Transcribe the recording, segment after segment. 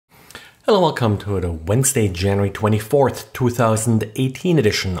Hello, welcome to the Wednesday, January 24th, 2018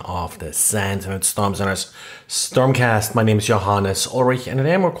 edition of the SANS and Storm Center's Stormcast. My name is Johannes Ulrich and I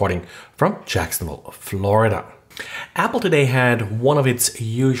am recording from Jacksonville, Florida. Apple today had one of its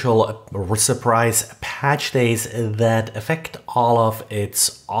usual surprise patch days that affect all of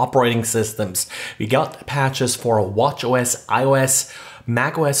its operating systems. We got patches for watchOS, iOS,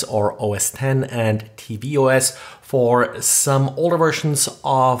 macOS or OS X and tvOS. For some older versions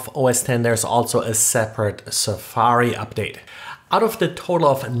of OS X, there's also a separate Safari update. Out of the total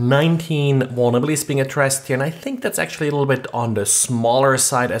of 19 vulnerabilities being addressed here, and I think that's actually a little bit on the smaller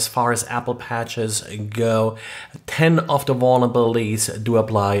side as far as Apple patches go, 10 of the vulnerabilities do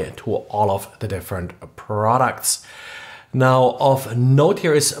apply to all of the different products. Now, of note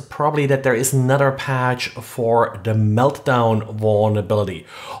here is probably that there is another patch for the Meltdown vulnerability.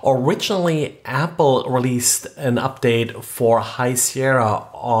 Originally, Apple released an update for High Sierra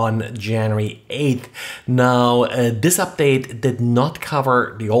on January 8th. Now, this update did not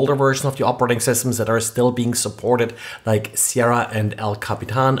cover the older version of the operating systems that are still being supported, like Sierra and El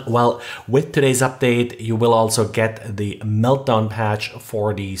Capitan. Well, with today's update, you will also get the Meltdown patch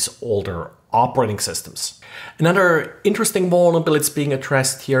for these older operating systems. Another interesting vulnerability being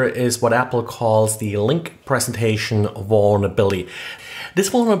addressed here is what Apple calls the link presentation vulnerability. This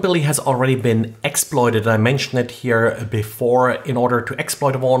vulnerability has already been exploited. I mentioned it here before. In order to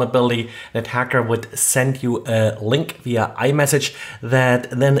exploit a vulnerability, an attacker would send you a link via iMessage that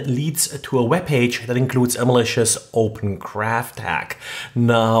then leads to a web page that includes a malicious Open Graph tag.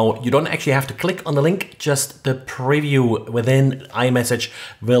 Now, you don't actually have to click on the link, just the preview within iMessage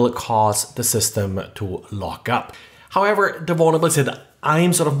will cause the system to lock up. However, the vulnerabilities that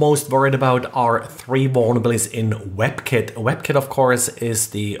I'm sort of most worried about are three vulnerabilities in WebKit. WebKit, of course, is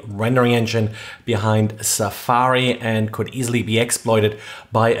the rendering engine behind Safari and could easily be exploited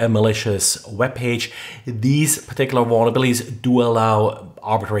by a malicious web page. These particular vulnerabilities do allow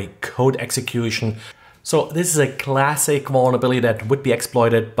arbitrary code execution. So this is a classic vulnerability that would be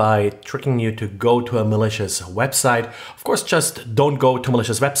exploited by tricking you to go to a malicious website. Of course, just don't go to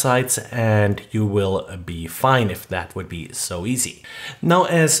malicious websites and you will be fine if that would be so easy. Now,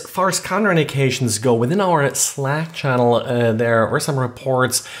 as far as counterindications go, within our Slack channel, there were some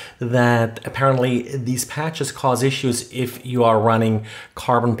reports that apparently these patches cause issues if you are running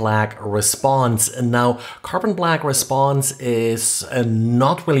Carbon Black Response. And now, Carbon Black Response is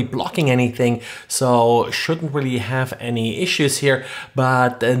not really blocking anything, so shouldn't really have any issues here.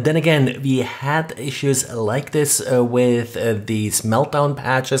 But then again, we had issues like this with these Meltdown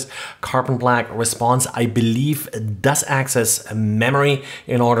patches. Carbon Black Response, I believe, does access memory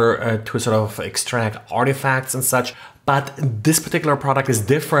in order to sort of extract artifacts and such. But this particular product is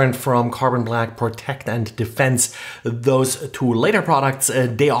different from Carbon Black Protect and Defense. Those two later products,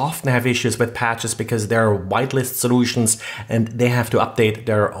 they often have issues with patches because they're whitelist solutions and they have to update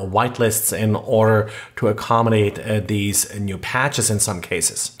their whitelists in order to accommodate these new patches in some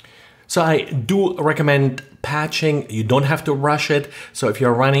cases. So I do recommend patching. You don't have to rush it. So if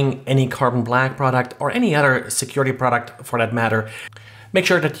you're running any Carbon Black product or any other security product for that matter, make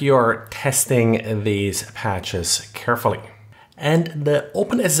sure that you're testing these patches carefully. And the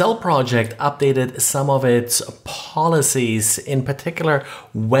OpenSSL project updated some of its policies, in particular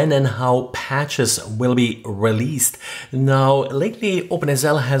when and how patches will be released. Now, lately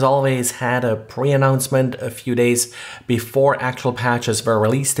OpenSSL has always had a pre-announcement a few days before actual patches were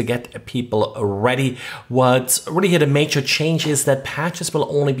released to get people ready. What's really had a major change is that patches will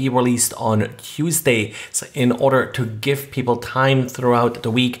only be released on Tuesday, so in order to give people time throughout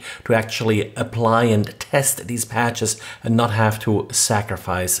the week to actually apply and test these patches and not have to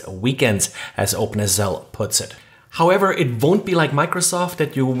sacrifice weekends, as OpenSSL puts it. However, it won't be like Microsoft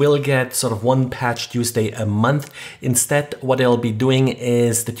that you will get sort of one patch Tuesday a month. Instead, what they'll be doing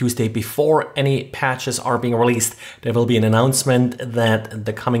is the Tuesday before any patches are being released, there will be an announcement that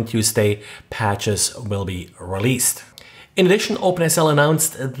the coming Tuesday patches will be released. In addition, OpenSSL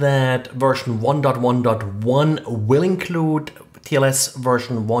announced that version 1.1.1 will include TLS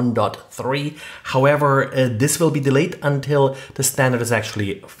version 1.3. However, this will be delayed until the standard is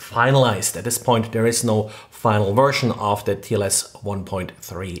actually finalized. At this point, there is no final version of the TLS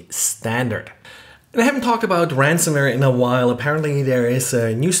 1.3 standard. And I haven't talked about ransomware in a while. Apparently there is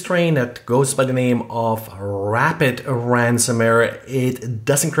a new strain that goes by the name of Rapid Ransomware. It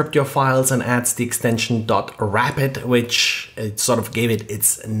does encrypt your files and adds the extension .rapid, which it sort of gave it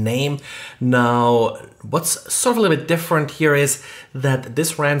its name. Now, what's sort of a little bit different here is that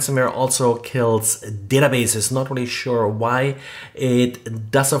this ransomware also kills databases. Not really sure why.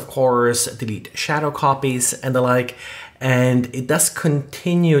 It does, of course, delete shadow copies and the like. and it does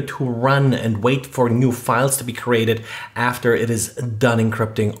continue to run and wait for new files to be created after it is done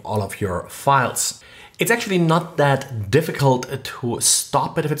encrypting all of your files. It's actually not that difficult to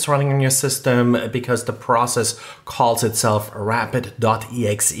stop it if it's running on your system, because the process calls itself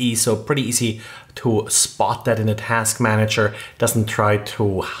rapid.exe, so pretty easy to spot that in a task manager. It doesn't try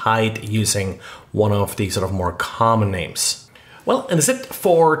to hide using one of the sort of more common names. Well, and that's it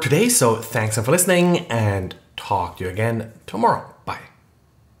for today, so thanks for listening and talk to you again tomorrow.